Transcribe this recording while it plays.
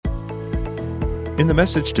In the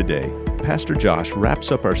message today, Pastor Josh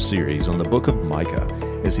wraps up our series on the book of Micah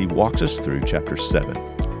as he walks us through chapter 7.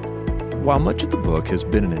 While much of the book has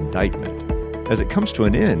been an indictment, as it comes to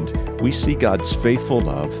an end, we see God's faithful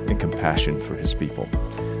love and compassion for His people.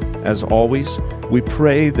 As always, we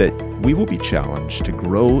pray that we will be challenged to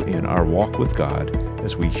grow in our walk with God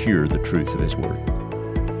as we hear the truth of His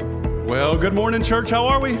Word. Well, good morning, church. How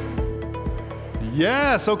are we?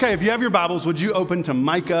 Yes. Okay. If you have your Bibles, would you open to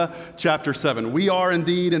Micah chapter 7? We are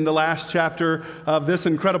indeed in the last chapter of this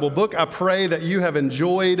incredible book. I pray that you have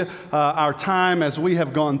enjoyed our time as we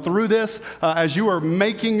have gone through this. As you are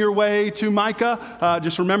making your way to Micah,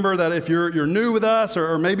 just remember that if you're new with us,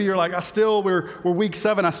 or maybe you're like, we're week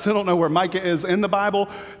 7, I still don't know where Micah is in the Bible.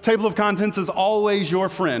 Table of contents is always your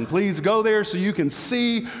friend. Please go there so you can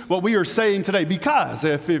see what we are saying today. Because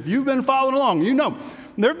if you've been following along, you know,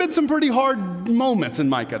 there have been some pretty hard moments in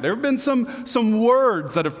Micah. There have been some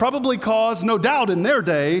words that have probably caused, no doubt in their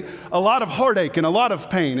day, a lot of heartache and a lot of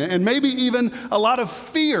pain, and maybe even a lot of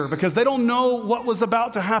fear because they don't know what was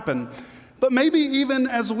about to happen. But maybe even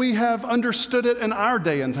as we have understood it in our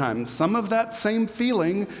day and time, some of that same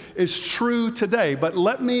feeling is true today. But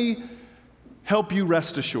let me help you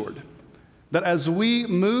rest assured that as we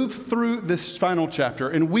move through this final chapter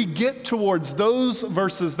and we get towards those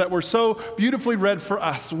verses that were so beautifully read for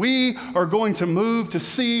us, we are going to move to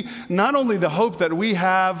see not only the hope that we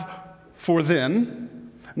have for then,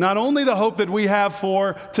 not only the hope that we have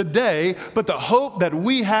for today, but the hope that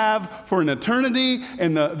we have for an eternity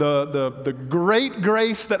and the great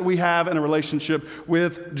grace that we have in a relationship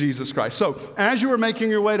with Jesus Christ. So as you are making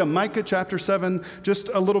your way to Micah chapter 7, just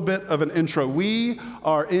a little bit of an intro. We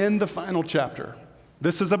are in the final chapter.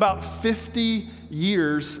 This is about 50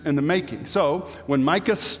 years in the making. So when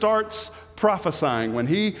Micah starts prophesying, when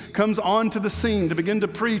he comes onto the scene to begin to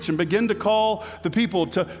preach and begin to call the people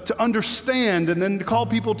to understand and then to call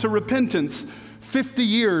people to repentance, 50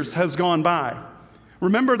 years has gone by.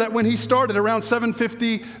 Remember that when he started around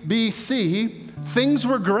 750 BC, things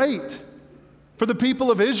were great. For the people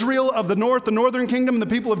of Israel of the north, the northern kingdom, and the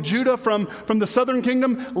people of Judah from the southern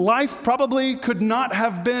kingdom, life probably could not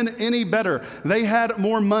have been any better. They had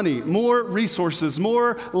more money, more resources,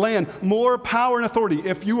 more land, more power and authority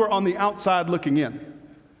if you were on the outside looking in.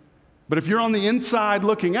 But if you're on the inside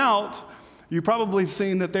looking out, you probably have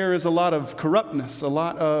seen that there is a lot of corruptness, a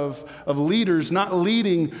lot of leaders not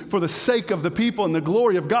leading for the sake of the people and the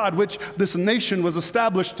glory of God, which this nation was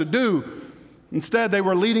established to do. Instead, they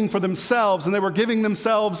were leading for themselves, and they were giving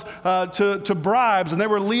themselves to bribes, and they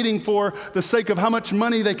were leading for the sake of how much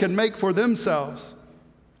money they could make for themselves.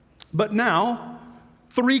 But now,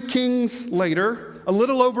 3 kings later, a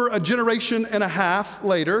little over a generation and a half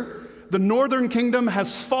later, the northern kingdom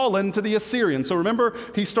has fallen to the Assyrians. So remember,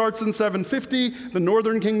 he starts in 750, the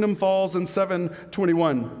northern kingdom falls in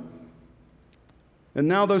 721. And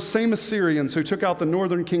now those same Assyrians who took out the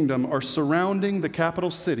northern kingdom are surrounding the capital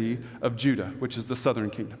city of Judah, which is the southern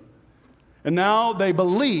kingdom. And now they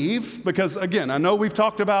believe, because again, I know we've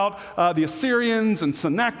talked about the Assyrians and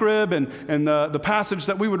Sennacherib and the passage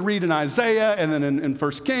that we would read in Isaiah and then in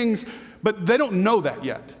 1 Kings, but they don't know that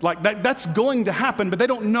yet. Like that's going to happen, but they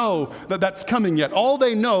don't know that that's coming yet. All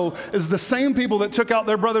they know is the same people that took out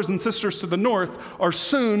their brothers and sisters to the north are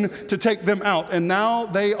soon to take them out. And now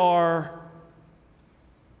they are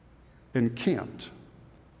encamped,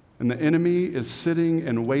 and the enemy is sitting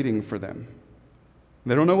and waiting for them.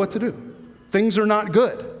 They don't know what to do. Things are not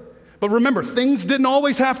good. But remember, things didn't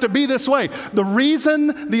always have to be this way. The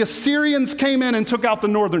reason the Assyrians came in and took out the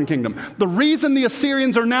northern kingdom, the reason the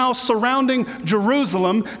Assyrians are now surrounding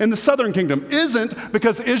Jerusalem in the southern kingdom isn't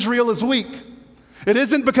because Israel is weak. It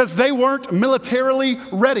isn't because they weren't militarily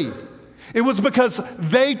ready. It was because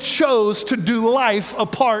they chose to do life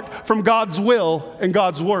apart from God's will and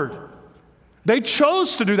God's word. They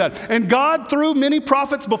chose to do that. And God, through many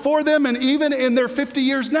prophets before them, and even in their 50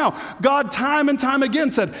 years now, God time and time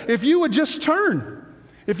again said, if you would just turn,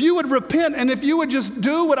 if you would repent, and if you would just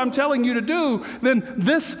do what I'm telling you to do, then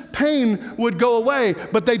this pain would go away.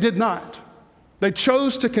 But they did not. They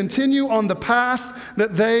chose to continue on the path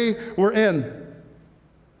that they were in.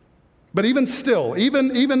 But even still,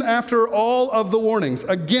 even after all of the warnings,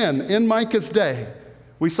 again, in Micah's day,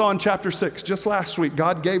 we saw in chapter 6, just last week,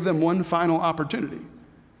 God gave them one final opportunity.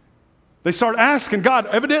 They start asking God,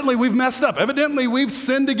 evidently we've messed up. Evidently we've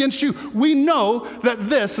sinned against you. We know that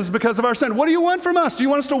this is because of our sin. What do you want from us? Do you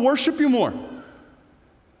want us to worship you more?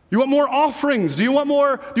 You want more offerings? Do you want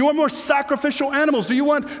more sacrificial animals? Do you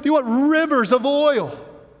want rivers of oil?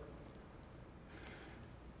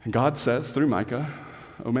 And God says through Micah,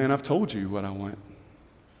 oh man, I've told you what I want.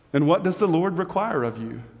 And what does the Lord require of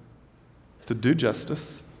you? to do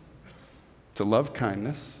justice, to love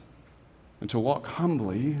kindness, and to walk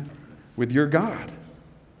humbly with your God.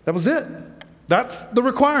 That was it. That's the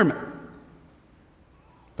requirement.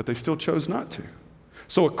 But they still chose not to.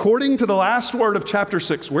 So according to the last word of chapter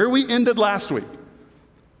 6, where we ended last week,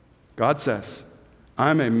 God says,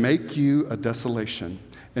 I may make you a desolation,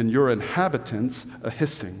 and your inhabitants a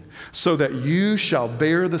hissing, so that you shall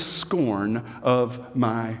bear the scorn of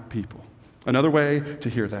my people. Another way to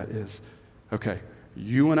hear that is, okay,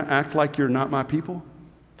 you want to act like you're not my people?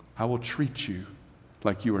 I will treat you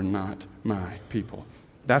like you are not my people.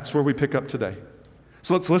 That's where we pick up today.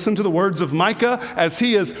 So let's listen to the words of Micah as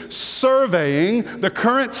he is surveying the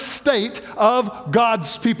current state of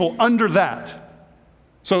God's people under that.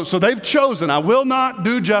 So they've chosen, I will not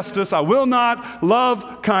do justice, I will not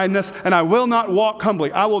love kindness, and I will not walk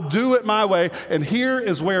humbly. I will do it my way. And here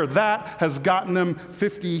is where that has gotten them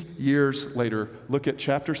 50 years later. Look at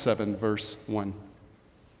chapter 7, verse 1.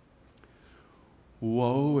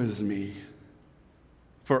 Woe is me,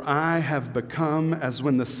 for I have become as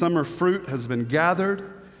when the summer fruit has been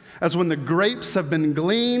gathered, as when the grapes have been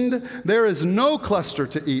gleaned. There is no cluster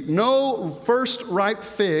to eat, no first ripe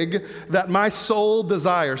fig that my soul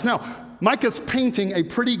desires. Now, Micah's painting a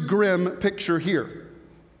pretty grim picture here.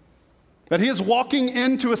 That he is walking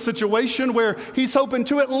into a situation where he's hoping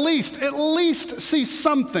to at least see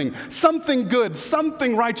something good,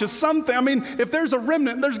 something righteous, something. I mean, if there's a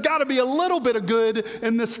remnant, there's got to be a little bit of good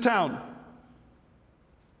in this town.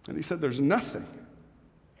 And he said, there's nothing.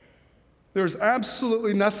 There's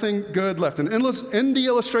absolutely nothing good left. And in the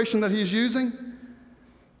illustration that he's using,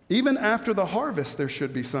 even after the harvest, there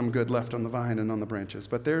should be some good left on the vine and on the branches.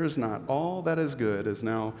 But there is not. All that is good is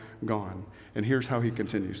now gone. And here's how he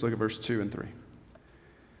continues. Look at verse 2 and 3.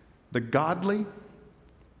 The godly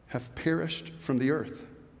have perished from the earth.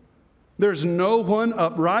 There's no one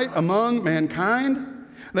upright among mankind.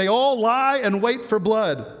 They all lie and wait for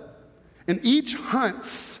blood. And each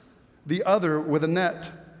hunts the other with a net.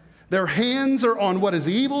 Their hands are on what is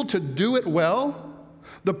evil to do it well.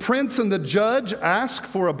 The prince and the judge ask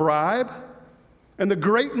for a bribe, and the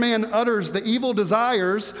great man utters the evil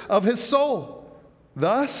desires of his soul.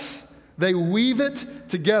 Thus, they weave it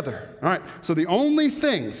together. All right, so the only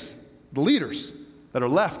things, the leaders that are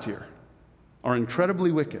left here, are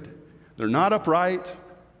incredibly wicked. They're not upright.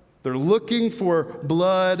 They're looking for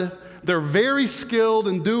blood. They're very skilled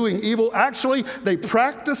in doing evil. Actually, they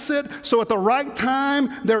practice it, so at the right time,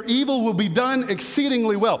 their evil will be done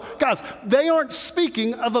exceedingly well. Guys, they aren't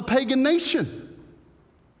speaking of a pagan nation.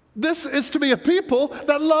 This is to be a people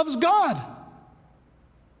that loves God.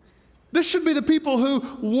 This should be the people who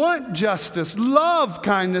want justice, love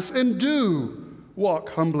kindness, and do walk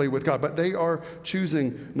humbly with God. But they are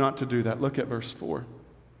choosing not to do that. Look at verse 4.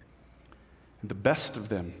 And the best of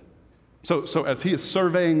them. So as he is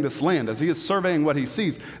surveying this land, as he is surveying what he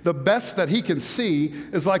sees, the best that he can see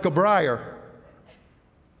is like a briar.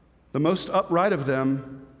 The most upright of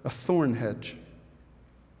them, a thorn hedge.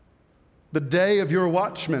 The day of your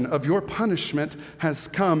watchmen, of your punishment has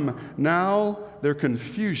come. Now their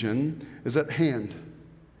confusion is at hand.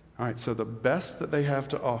 All right, so the best that they have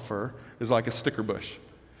to offer is like a sticker bush.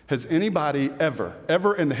 Has anybody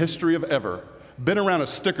ever in the history of ever, been around a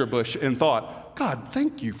sticker bush and thought, God,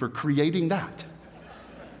 thank you for creating that.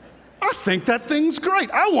 I think that thing's great.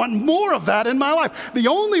 I want more of that in my life. The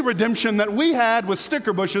only redemption that we had with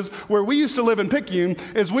sticker bushes where we used to live in Picayune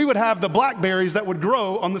is we would have the blackberries that would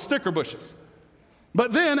grow on the sticker bushes.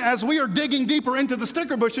 But then as we are digging deeper into the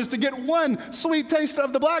sticker bushes to get one sweet taste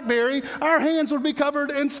of the blackberry, our hands would be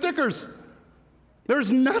covered in stickers.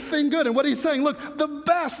 There's nothing good. And what he's saying, look, the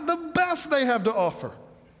best they have to offer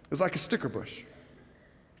is like a sticker bush.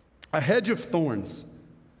 A hedge of thorns.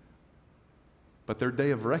 But their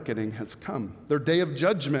day of reckoning has come. Their day of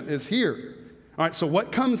judgment is here. All right, so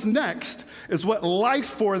what comes next is what life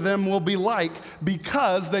for them will be like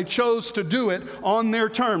because they chose to do it on their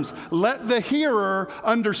terms. Let the hearer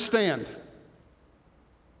understand.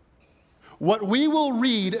 What we will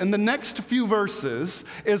read in the next few verses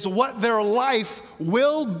is what their life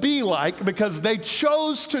will be like because they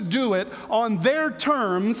chose to do it on their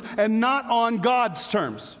terms and not on God's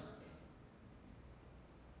terms.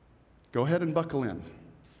 Go ahead and buckle in,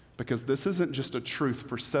 because this isn't just a truth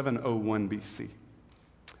for 701 BC.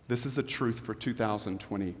 This is a truth for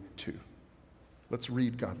 2022. Let's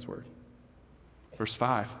read God's word. Verse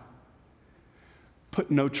 5.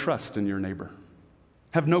 Put no trust in your neighbor.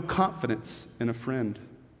 Have no confidence in a friend.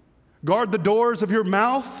 Guard the doors of your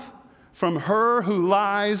mouth from her who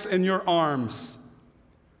lies in your arms.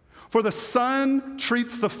 For the son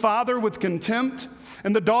treats the father with contempt,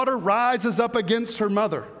 and the daughter rises up against her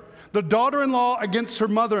mother. The daughter-in-law against her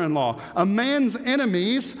mother-in-law. A man's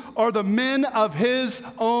enemies are the men of his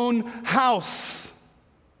own house.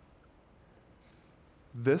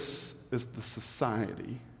 This is the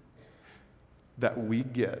society that we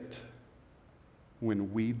get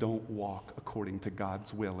when we don't walk according to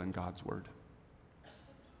God's will and God's word.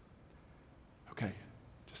 Okay,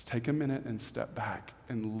 just take a minute and step back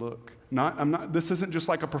and look. This isn't just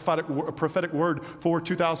like a prophetic word for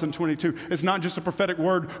 2022. It's not just a prophetic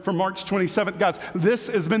word for March 27th. Guys, this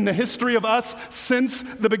has been the history of us since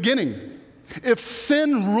the beginning. If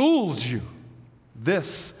sin rules you,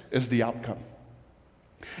 this is the outcome.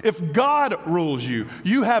 If God rules you,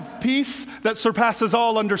 you have peace that surpasses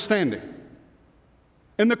all understanding.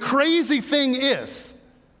 And the crazy thing is,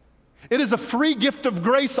 it is a free gift of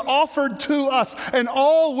grace offered to us, and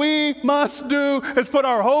all we must do is put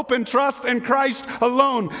our hope and trust in Christ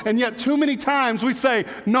alone. And yet too many times we say,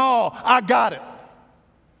 no, I got it.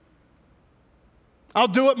 I'll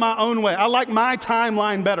do it my own way. I like my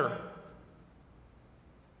timeline better.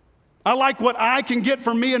 I like what I can get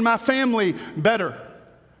for me and my family better.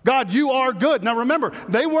 God, you are good. Now remember,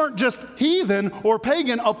 they weren't just heathen or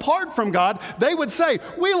pagan apart from God. They would say,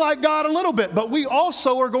 we like God a little bit, but we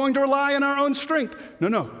also are going to rely on our own strength.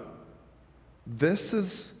 No. This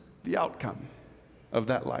is the outcome of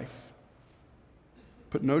that life.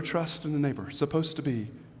 Put no trust in the neighbor. Supposed to be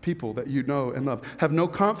people that you know and love. Have no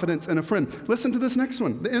confidence in a friend. Listen to this next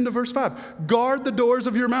one, the end of verse 5. Guard the doors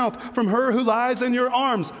of your mouth from her who lies in your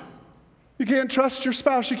arms. You can't trust your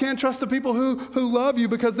spouse. You can't trust the people who love you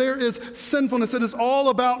because there is sinfulness. It is all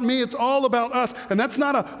about me. It's all about us. And that's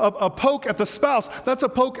not a poke at the spouse. That's a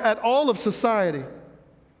poke at all of society.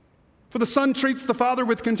 For the son treats the father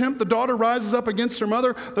with contempt. The daughter rises up against her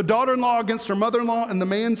mother. The daughter-in-law against her mother-in-law. And the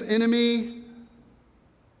man's enemy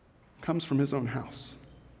comes from his own house.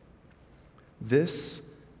 This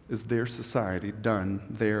is their society done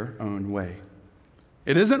their own way.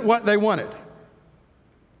 It isn't what they wanted.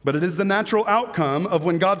 But it is the natural outcome of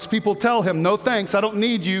when God's people tell him, no thanks, I don't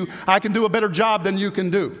need you, I can do a better job than you can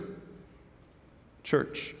do.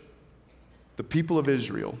 Church, the people of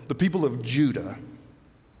Israel, the people of Judah,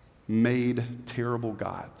 made terrible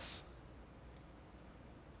gods.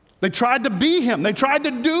 They tried to be him. They tried to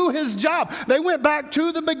do his job. They went back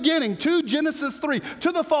to the beginning, to Genesis 3,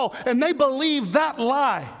 to the fall, and they believed that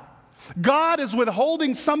lie. God is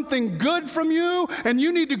withholding something good from you, and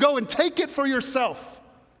you need to go and take it for yourself.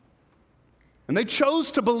 And they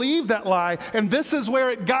chose to believe that lie, and this is where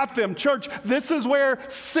it got them. Church, this is where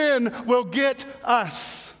sin will get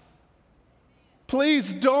us.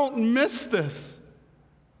 Please don't miss this.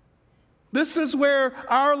 This is where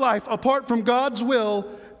our life, apart from God's will,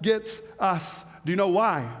 gets us. Do you know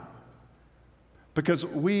why? Because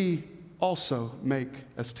we also make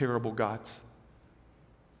as terrible gods.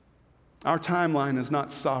 Our timeline is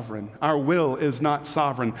not sovereign. Our will is not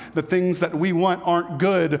sovereign. The things that we want aren't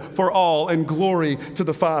good for all, and glory to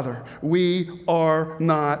the Father. We are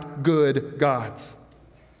not good gods.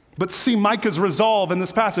 But see Micah's resolve in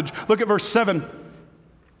this passage. Look at verse 7.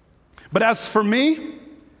 But as for me,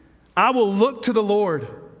 I will look to the Lord.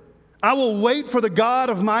 I will wait for the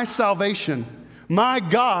God of my salvation. My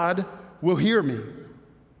God will hear me.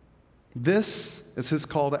 This is his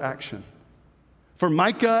call to action. For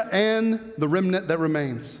Micah and the remnant that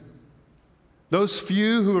remains, those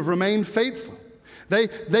few who have remained faithful, they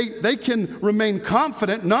can remain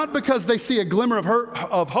confident, not because they see a glimmer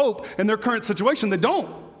of hope in their current situation. They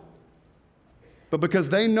don't. But because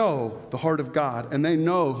they know the heart of God and they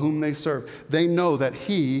know whom they serve. They know that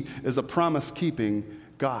he is a promise-keeping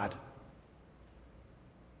God.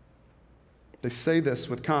 They say this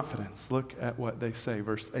with confidence. Look at what they say,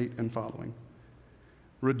 verse 8 and following.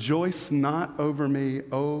 Rejoice not over me,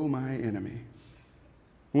 O my enemy.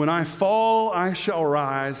 When I fall, I shall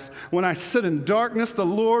rise. When I sit in darkness, the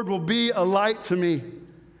Lord will be a light to me.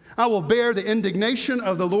 I will bear the indignation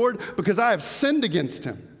of the Lord because I have sinned against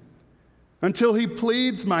him. Until he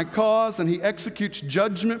pleads my cause and he executes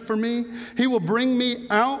judgment for me, he will bring me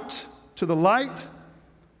out to the light,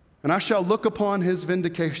 and I shall look upon his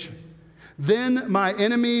vindication. Then my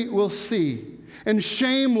enemy will see, and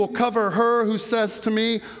shame will cover her who says to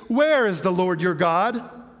me, where is the Lord your God?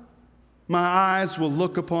 My eyes will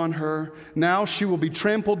look upon her. Now she will be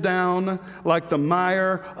trampled down like the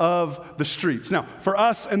mire of the streets. Now, for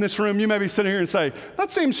us in this room, you may be sitting here and say, that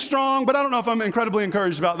seems strong, but I don't know if I'm incredibly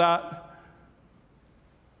encouraged about that.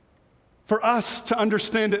 For us to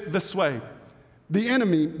understand it this way, the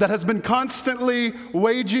enemy that has been constantly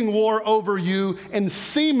waging war over you and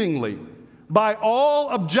seemingly, by all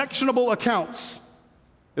objectionable accounts,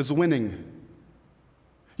 is winning.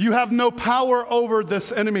 You have no power over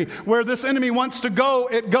this enemy. Where this enemy wants to go,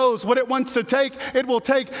 it goes. What it wants to take, it will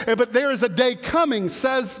take. But there is a day coming,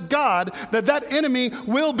 says God, that that enemy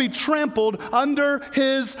will be trampled under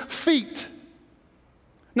his feet.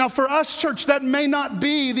 Now for us, church, that may not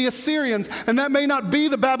be the Assyrians, and that may not be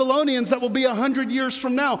the Babylonians that will be 100 years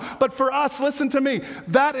from now. But for us, listen to me,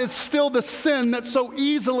 that is still the sin that so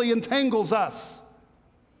easily entangles us.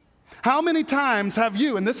 How many times have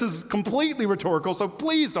you, and this is completely rhetorical, so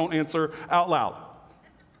please don't answer out loud.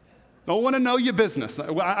 Don't want to know your business.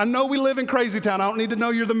 I know we live in Crazy Town. I don't need to know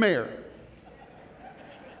you're the mayor.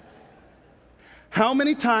 How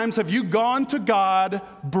many times have you gone to God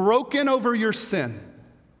broken over your sin?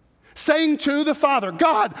 Saying to the Father,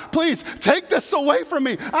 God, please take this away from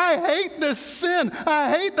me. I hate this sin. I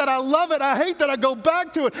hate that I love it. I hate that I go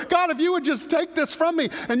back to it. God, if you would just take this from me.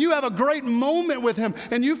 And you have a great moment with him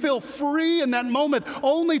and you feel free in that moment,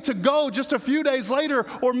 only to go just a few days later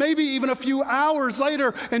or maybe even a few hours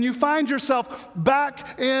later and you find yourself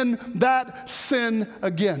back in that sin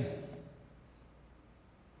again.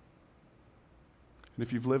 And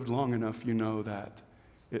if you've lived long enough, you know that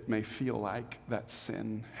it may feel like that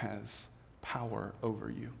sin has power over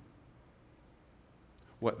you.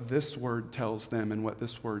 What this word tells them and what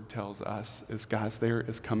this word tells us is, guys, there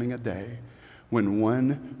is coming a day when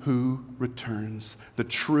one who returns, the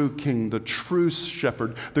true king, the true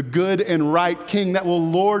shepherd, the good and right king that will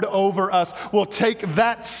lord over us, will take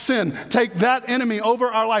that sin, take that enemy over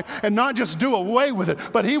our life and not just do away with it,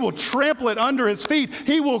 but he will trample it under his feet.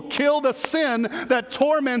 He will kill the sin that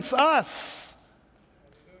torments us.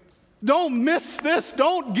 Don't miss this.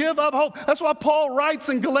 Don't give up hope. That's why Paul writes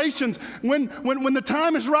in Galatians, when the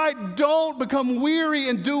time is right, don't become weary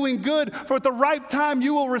in doing good, for at the right time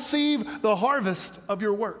you will receive the harvest of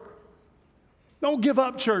your work. Don't give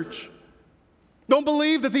up, church. Don't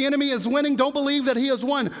believe that the enemy is winning. Don't believe that he has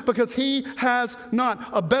won, because he has not.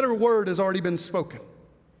 A better word has already been spoken.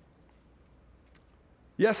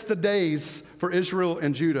 Yes, the days for Israel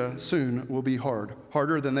and Judah soon will be hard,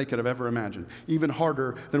 harder than they could have ever imagined, even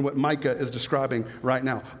harder than what Micah is describing right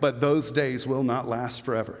now. But those days will not last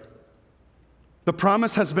forever. The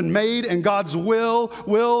promise has been made, and God's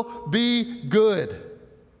will be good.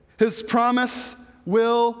 His promise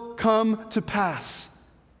will come to pass.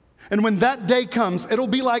 And when that day comes, it'll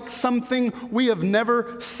be like something we have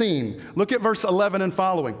never seen. Look at verse 11 and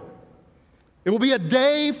following. It will be a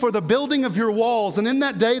day for the building of your walls, and in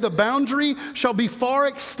that day the boundary shall be far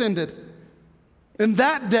extended. In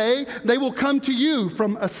that day they will come to you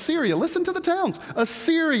from Assyria. Listen to the towns.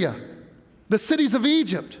 Assyria, the cities of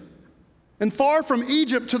Egypt, and far from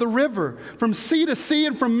Egypt to the river, from sea to sea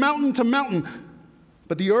and from mountain to mountain.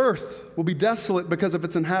 But the earth will be desolate because of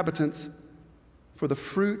its inhabitants, for the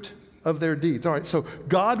fruit of their deeds. All right, so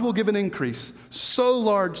God will give an increase so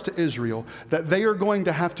large to Israel that they are going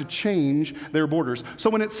to have to change their borders. So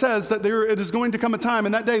when it says that it is going to come a time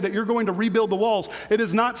in that day that you're going to rebuild the walls, it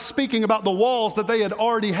is not speaking about the walls that they had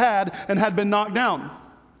already had and had been knocked down.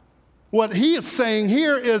 What he is saying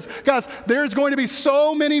here is, guys, there's going to be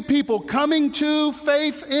so many people coming to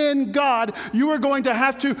faith in God, you are going to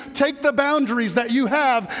have to take the boundaries that you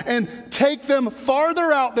have and take them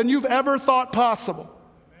farther out than you've ever thought possible.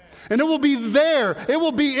 And it will be there, it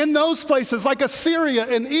will be in those places like Assyria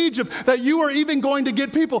and Egypt that you are even going to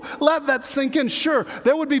get people. Let that sink in. Sure,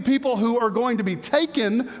 there would be people who are going to be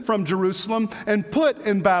taken from Jerusalem and put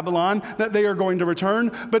in Babylon that they are going to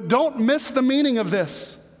return. But don't miss the meaning of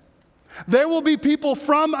this. There will be people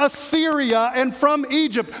from Assyria and from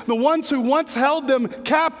Egypt. The ones who once held them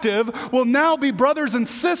captive will now be brothers and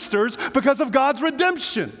sisters because of God's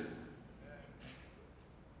redemption.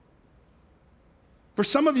 For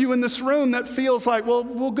some of you in this room, that feels like,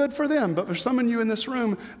 well, good for them. But for some of you in this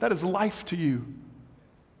room, that is life to you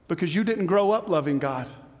because you didn't grow up loving God.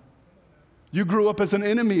 You grew up as an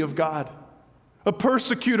enemy of God, a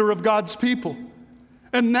persecutor of God's people.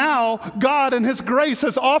 And now God in His grace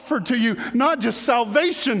has offered to you not just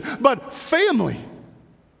salvation, but family.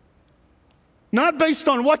 Not based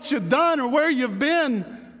on what you've done or where you've been,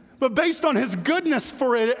 but based on His goodness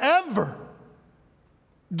forever.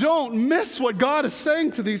 Don't miss what God is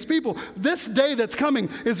saying to these people. This day that's coming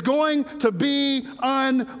is going to be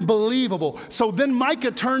unbelievable. So then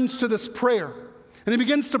Micah turns to this prayer. And he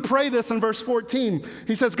begins to pray this in verse 14.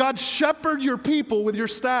 He says, God, shepherd your people with your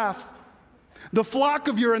staff, the flock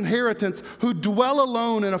of your inheritance who dwell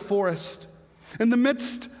alone in a forest, in the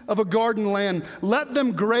midst of a garden land. Let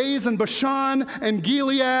them graze in Bashan and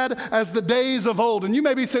Gilead as the days of old. And you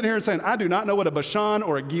may be sitting here and saying, I do not know what a Bashan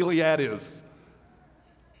or a Gilead is.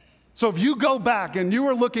 So if you go back and you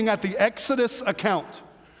are looking at the Exodus account,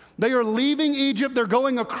 They are leaving Egypt. They're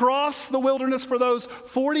going across the wilderness for those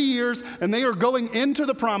 40 years, and they are going into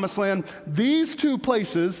the promised land. These two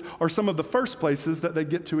places are some of the first places that they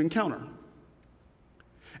get to encounter.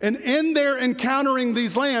 And in their encountering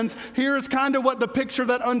these lands, here's kind of what the picture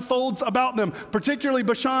that unfolds about them, particularly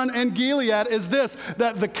Bashan and Gilead, is this,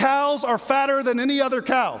 that the cows are fatter than any other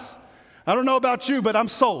cows. I don't know about you, but I'm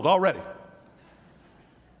sold already.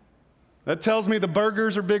 That tells me the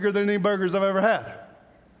burgers are bigger than any burgers I've ever had.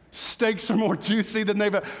 Steaks are more juicy than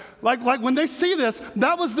they've ever. Like when they see this,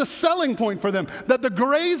 that was the selling point for them, that the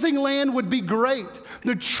grazing land would be great.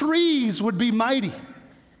 The trees would be mighty.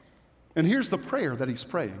 And here's the prayer that he's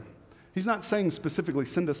praying. He's not saying specifically,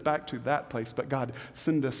 send us back to that place, but God,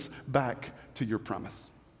 send us back to your promise.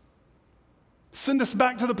 Send us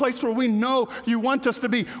back to the place where we know you want us to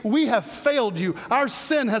be. We have failed you. Our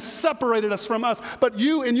sin has separated us from us, but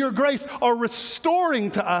you in your grace are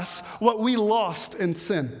restoring to us what we lost in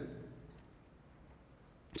sin.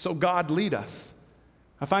 So God, lead us.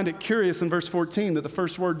 I find it curious in verse 14 that the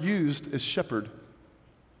first word used is shepherd.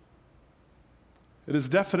 It is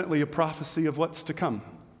definitely a prophecy of what's to come.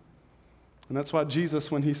 And that's why Jesus,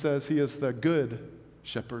 when he says he is the good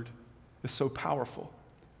shepherd, is so powerful.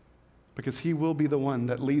 Because he will be the one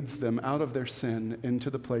that leads them out of their sin into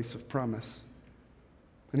the place of promise.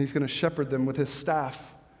 And he's going to shepherd them with his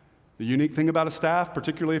staff. The unique thing about a staff,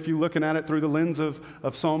 particularly if you're looking at it through the lens of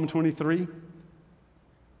Psalm 23,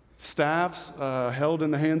 staffs held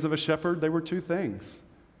in the hands of a shepherd, they were two things.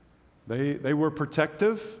 They were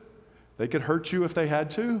protective. They could hurt you if they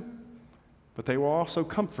had to, but they were also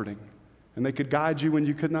comforting, and they could guide you when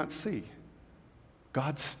you could not see.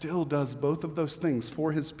 God still does both of those things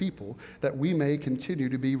for his people that we may continue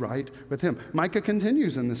to be right with him. Micah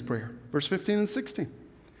continues in this prayer, verse 15 and 16.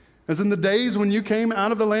 As in the days when you came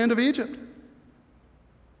out of the land of Egypt,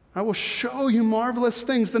 I will show you marvelous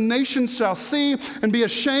things. The nations shall see and be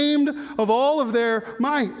ashamed of all of their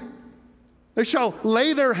might. They shall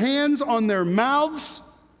lay their hands on their mouths,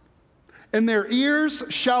 and their ears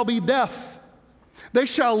shall be deaf. They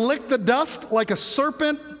shall lick the dust like a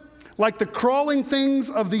serpent, like the crawling things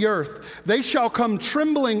of the earth. They shall come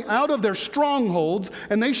trembling out of their strongholds,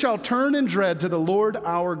 and they shall turn in dread to the Lord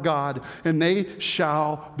our God, and they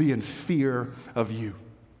shall be in fear of you.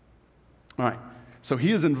 All right, so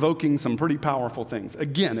he is invoking some pretty powerful things.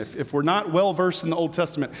 Again, if we're not well-versed in the Old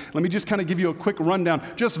Testament, let me just kind of give you a quick rundown,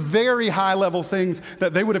 just very high-level things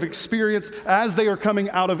that they would have experienced as they are coming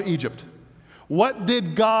out of Egypt. What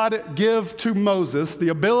did God give to Moses the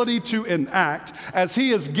ability to enact as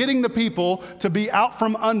he is getting the people to be out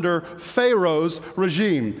from under Pharaoh's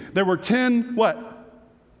regime? There were 10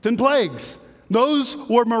 plagues. Those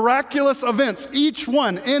were miraculous events, each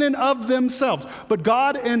one in and of themselves. But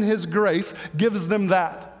God in his grace gives them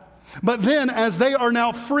that. But then as they are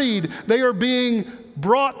now freed, they are being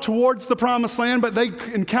brought towards the promised land, but they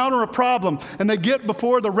encounter a problem, and they get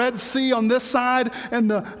before the Red Sea on this side and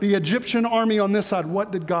the Egyptian army on this side. What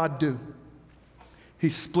did God do? He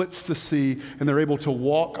splits the sea, and they're able to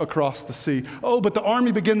walk across the sea. Oh, but the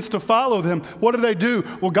army begins to follow them. What do?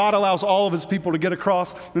 Well, God allows all of his people to get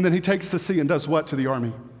across, and then he takes the sea and does what to the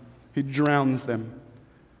army? He drowns them.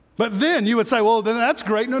 But then you would say, well, then that's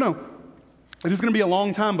great. No. It is going to be a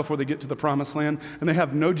long time before they get to the promised land, and they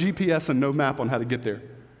have no GPS and no map on how to get there.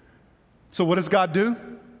 So what does God do?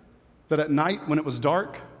 That at night, when it was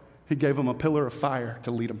dark, he gave them a pillar of fire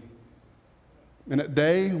to lead them. And at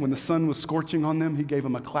day, when the sun was scorching on them, he gave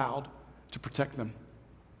them a cloud to protect them.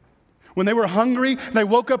 When they were hungry, they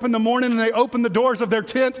woke up in the morning and they opened the doors of their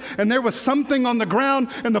tent, and there was something on the ground,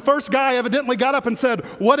 and the first guy evidently got up and said,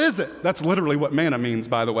 "What is it?" That's literally what manna means,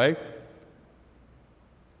 by the way.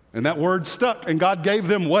 And that word stuck, and God gave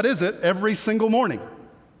them what is it every single morning.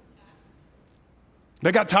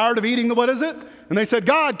 They got tired of eating the what is it, and they said,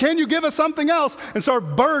 "God, can you give us something else?" And so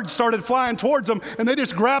birds started flying towards them, and they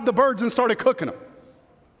just grabbed the birds and started cooking them.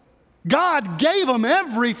 God gave them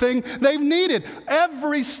everything they've needed,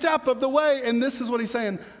 every step of the way. And this is what he's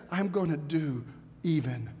saying, I'm going to do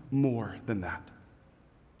even more than that.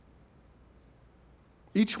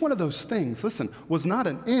 Each one of those things, listen, was not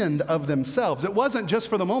an end of themselves. It wasn't just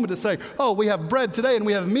for the moment to say, oh, we have bread today and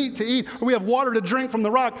we have meat to eat or we have water to drink from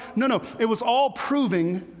the rock. No, it was all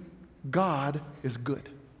proving God is good.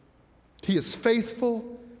 He is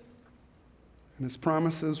faithful and his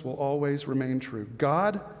promises will always remain true.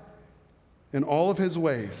 God, in all of his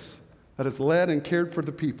ways, that has led and cared for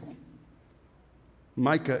the people,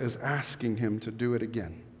 Micah is asking him to do it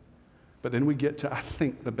again. But then we get to, I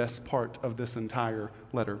think, the best part of this entire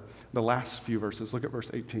letter, the last few verses. Look at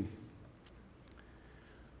verse 18.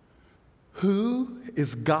 Who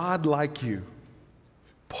is God like you,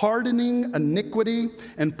 pardoning iniquity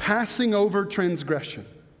and passing over transgression.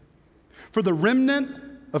 For the remnant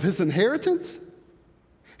of his inheritance,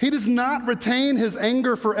 he does not retain his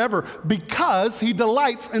anger forever because he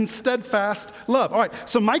delights in steadfast love. All right,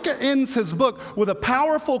 so Micah ends his book with a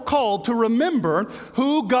powerful call to remember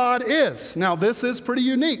who God is. Now, this is pretty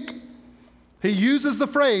unique. He uses the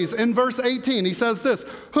phrase in verse 18. He says this,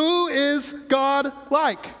 "Who is God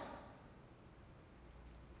like?"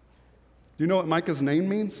 Do you know what Micah's name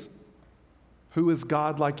means? Who is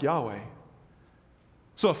God like Yahweh?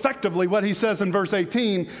 So effectively, what he says in verse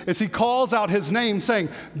 18 is he calls out his name saying,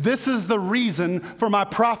 this is the reason for my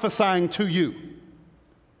prophesying to you.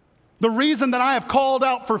 The reason that I have called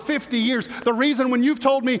out for 50 years, the reason when you've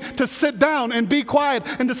told me to sit down and be quiet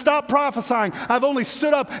and to stop prophesying, I've only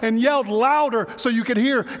stood up and yelled louder so you could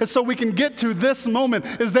hear and so we can get to this moment.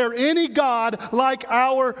 Is there any God like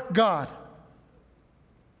our God?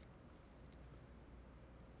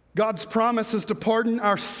 God's promise is to pardon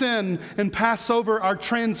our sin and pass over our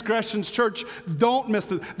transgressions. Church, don't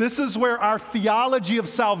miss it. This is where our theology of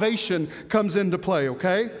salvation comes into play,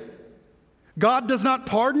 okay? God does not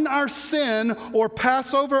pardon our sin or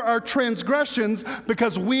pass over our transgressions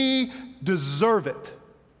because we deserve it.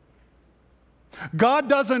 God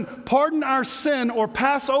doesn't pardon our sin or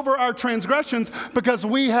pass over our transgressions because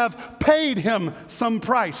we have paid him some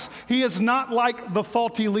price. He is not like the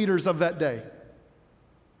faulty leaders of that day.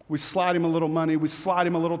 We slide him a little money, we slide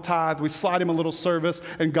him a little tithe, we slide him a little service,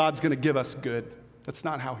 and God's going to give us good. That's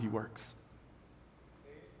not how he works.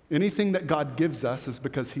 Anything that God gives us is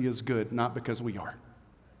because he is good, not because we are.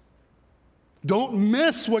 Don't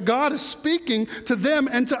miss what God is speaking to them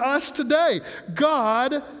and to us today.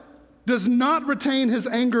 God does not retain his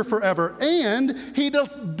anger forever, and he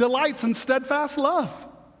delights in steadfast love.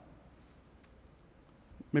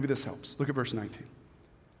 Maybe this helps. Look at verse 19.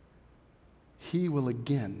 He will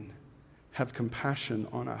again have compassion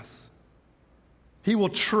on us. He will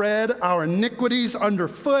tread our iniquities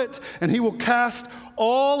underfoot, and he will cast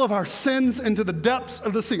all of our sins into the depths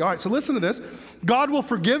of the sea. All right, so listen to this. God will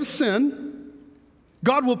forgive sin.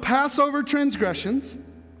 God will pass over transgressions.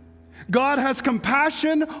 God has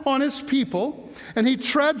compassion on his people, and he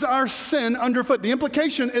treads our sin underfoot. The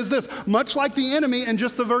implication is this, much like the enemy in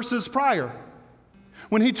just the verses prior.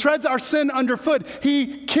 When he treads our sin underfoot,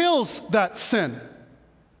 he kills that sin.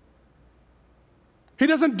 He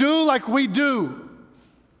doesn't do like we do.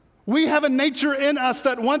 We have a nature in us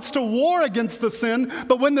that wants to war against the sin,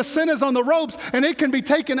 but when the sin is on the ropes and it can be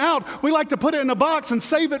taken out, we like to put it in a box and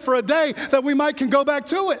save it for a day that we can go back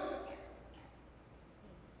to it.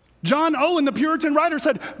 John Owen, the Puritan writer,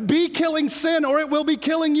 said, "Be killing sin or it will be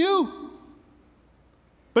killing you."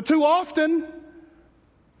 But too often,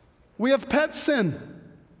 we have pet sin.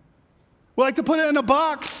 We like to put it in a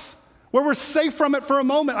box where we're safe from it for a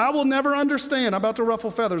moment. I will never understand. I'm about to ruffle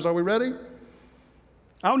feathers. Are we ready?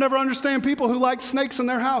 I'll never understand people who like snakes in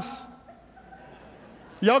their house.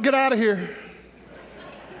 Y'all get out of here.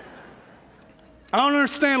 I don't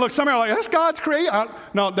understand. Look, some are like, that's God's creation.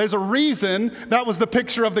 No, there's a reason that was the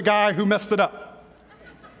picture of the guy who messed it up.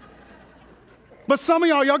 But some of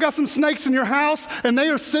y'all got some snakes in your house, and they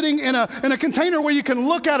are sitting in a container where you can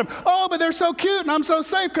look at them. Oh, but they're so cute, and I'm so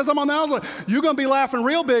safe because I'm on the house. You're going to be laughing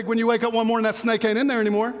real big when you wake up one morning and that snake ain't in there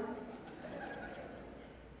anymore.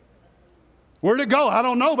 Where'd it go? I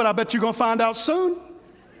don't know, but I bet you're going to find out soon.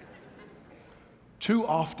 Too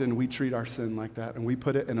often we treat our sin like that, and we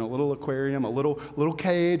put it in a little aquarium, a little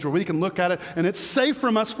cage where we can look at it, and it's safe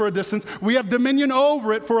from us for a distance. We have dominion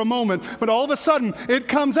over it for a moment, but all of a sudden it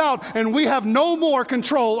comes out, and we have no more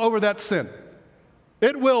control over that sin.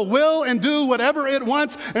 It will and do whatever it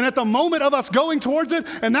wants, and at the moment of us going towards it,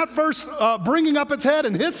 and that first bringing up its head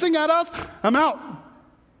and hissing at us, I'm out.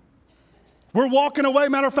 We're walking away.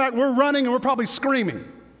 Matter of fact, we're running, and we're probably screaming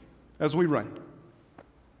as we run.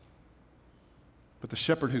 But the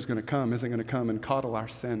shepherd who's going to come isn't going to come and coddle our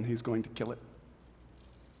sin. He's going to kill it.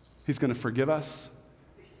 He's going to forgive us.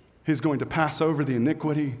 He's going to pass over the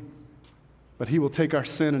iniquity. But he will take our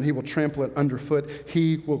sin and he will trample it underfoot.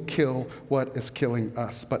 He will kill what is killing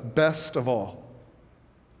us. But best of all,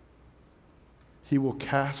 he will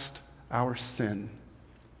cast our sin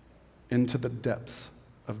into the depths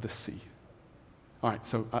of the sea. All right,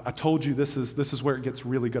 so I told you this is where it gets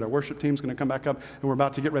really good. Our worship team's going to come back up, and we're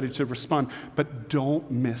about to get ready to respond. But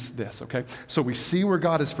don't miss this, okay? So we see where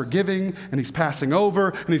God is forgiving, and he's passing over,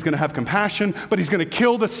 and he's going to have compassion, but he's going to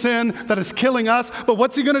kill the sin that is killing us. But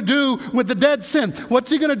what's he going to do with the dead sin?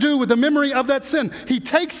 What's he going to do with the memory of that sin? He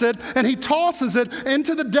takes it, and he tosses it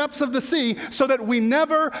into the depths of the sea so that we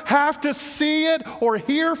never have to see it or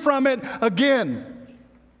hear from it again.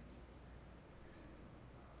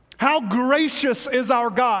 How gracious is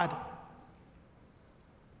our God.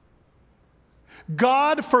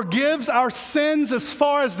 God forgives our sins as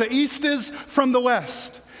far as the east is from the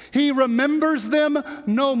west. He remembers them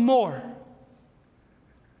no more.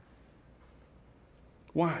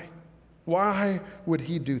 Why? Why would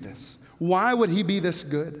he do this? Why would he be this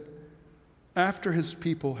good after his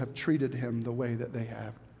people have treated him the way that they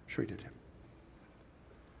have treated him?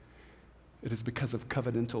 It is because of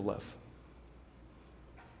covenantal love.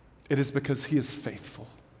 It is because he is faithful,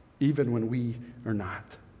 even when we are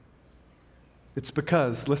not. It's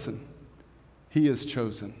because, listen, he has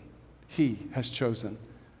chosen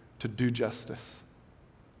to do justice,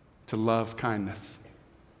 to love kindness,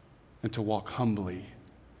 and to walk humbly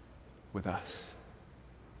with us.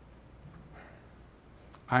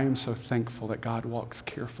 I am so thankful that God walks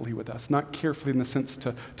carefully with us, not carefully in the sense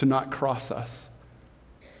to not cross us,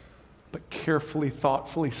 but carefully,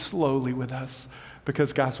 thoughtfully, slowly with us,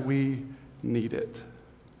 because, guys, we need it.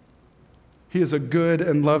 He is a good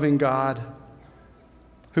and loving God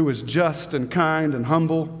who is just and kind and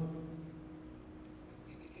humble.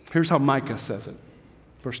 Here's how Micah says it,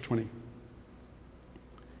 verse 20.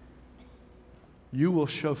 You will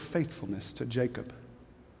show faithfulness to Jacob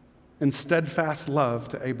and steadfast love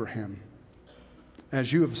to Abraham,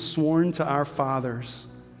 as you have sworn to our fathers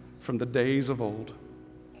from the days of old.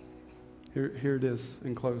 Here it is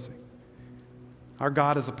in closing. Our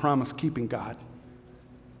God is a promise-keeping God.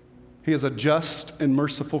 He is a just and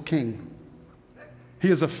merciful king.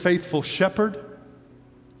 He is a faithful shepherd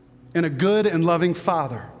and a good and loving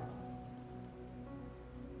father.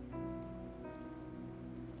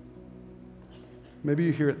 Maybe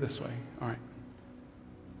you hear it this way. All right.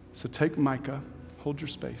 So take Micah, hold your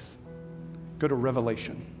space, go to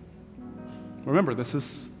Revelation. Remember, this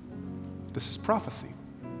is prophecy.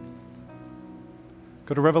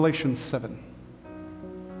 Go to Revelation 7.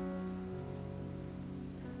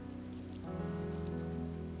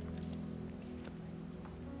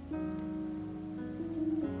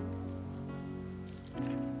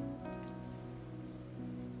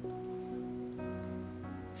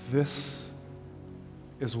 This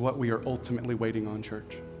is what we are ultimately waiting on,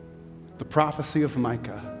 church. The prophecy of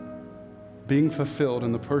Micah being fulfilled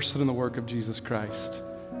in the person and the work of Jesus Christ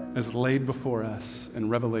is laid before us in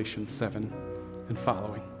Revelation 7 and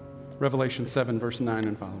following. Revelation 7, verse 9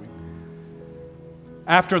 and following.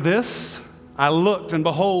 After this, I looked, and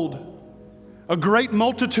behold, a great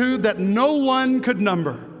multitude that no one could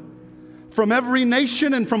number, from every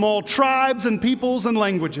nation and from all tribes and peoples and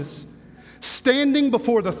languages, standing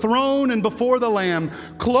before the throne and before the Lamb,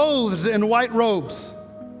 clothed in white robes,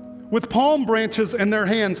 with palm branches in their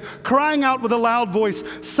hands, crying out with a loud voice,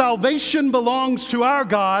 salvation belongs to our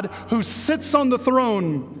God who sits on the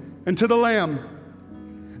throne and to the Lamb.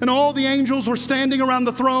 And all the angels were standing around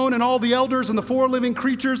the throne, and all the elders and the four living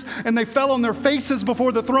creatures, and they fell on their faces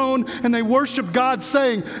before the throne, and they worshiped God,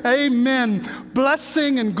 saying, Amen.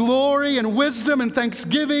 Blessing and glory and wisdom and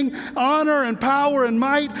thanksgiving, honor and power and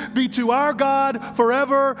might be to our God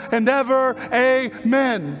forever and ever.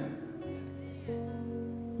 Amen.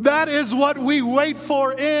 That is what we wait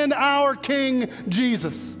for in our King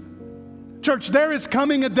Jesus. Church, there is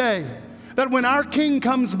coming a day that when our King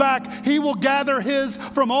comes back, he will gather his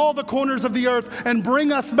from all the corners of the earth and bring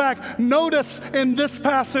us back. Notice in this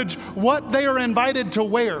passage what they are invited to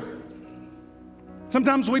wear.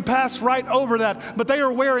 Sometimes we pass right over that, but they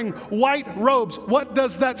are wearing white robes. What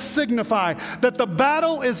does that signify? That the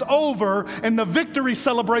battle is over and the victory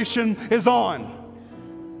celebration is on.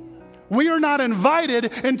 We are not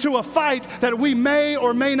invited into a fight that we may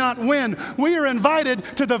or may not win. We are invited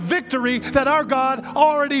to the victory that our God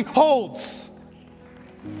already holds.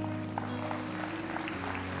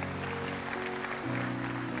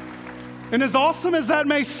 And as awesome as that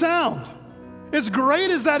may sound, as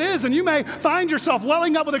great as that is, and you may find yourself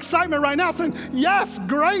welling up with excitement right now saying, yes,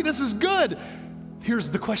 great, this is good. Here's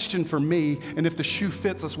the question for me, and if the shoe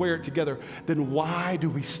fits, let's wear it together. Then why do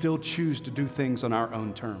we still choose to do things on our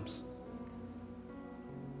own terms?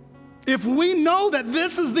 If we know that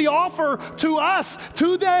this is the offer to us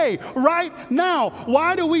today, right now,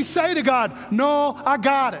 why do we say to God, no, I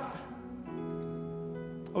got it?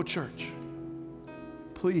 Oh, church,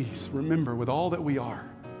 please remember with all that we are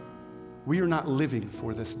not living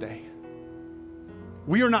for this day.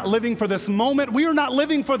 We are not living for this moment. We are not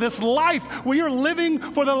living for this life. We are living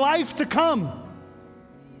for the life to come.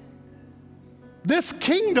 This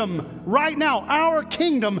kingdom right now, our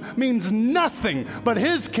kingdom, means nothing, but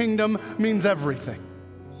his kingdom means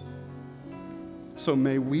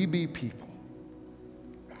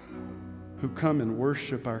who come and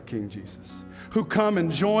worship our King Jesus, who come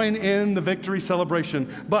and join in the victory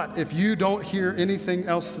celebration. But if you don't hear anything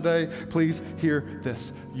else today, please hear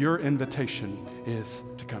this. Your invitation is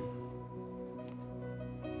to come.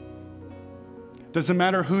 Doesn't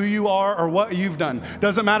matter who you are or what you've done.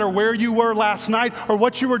 Doesn't matter where you were last night or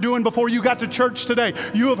what you were doing before you got to church today.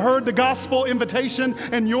 You have heard the gospel invitation,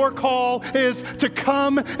 and your call is to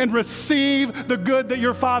come and receive the good that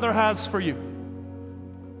your Father has for you.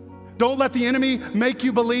 Don't let the enemy make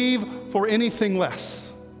you believe for anything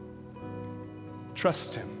less.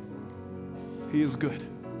 Trust him. He is good.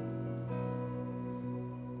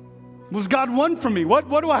 What does God want from me? What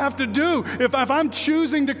do I have to do if I'm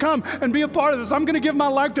choosing to come and be a part of this? I'm going to give my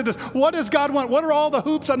life to this. What does God want? What are all the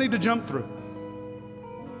hoops I need to jump through?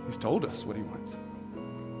 He's told us what he wants.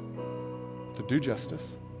 To do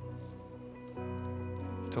justice,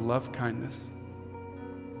 to love kindness,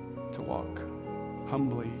 to walk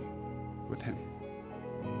humbly with him.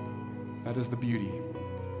 That is the beauty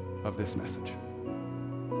of this message.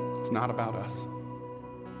 It's not about us.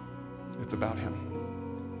 It's about him.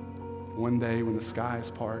 One day when the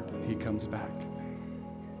skies part and he comes back,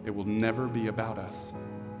 it will never be about us.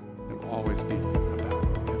 It will always be about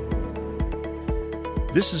him.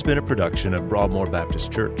 This has been a production of Broadmoor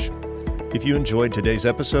Baptist Church. If you enjoyed today's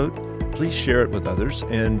episode, please share it with others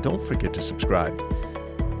and don't forget to subscribe.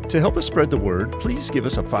 To help us spread the word, please give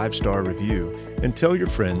us a 5-star review and tell your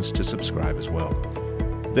friends to subscribe as well.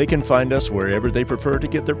 They can find us wherever they prefer to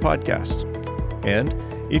get their podcasts. And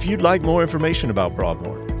if you'd like more information about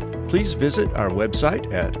Broadmoor, please visit our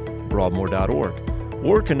website at broadmoor.org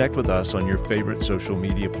or connect with us on your favorite social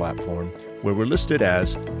media platform where we're listed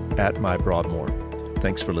as @MyBroadmoor.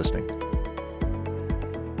 Thanks for listening.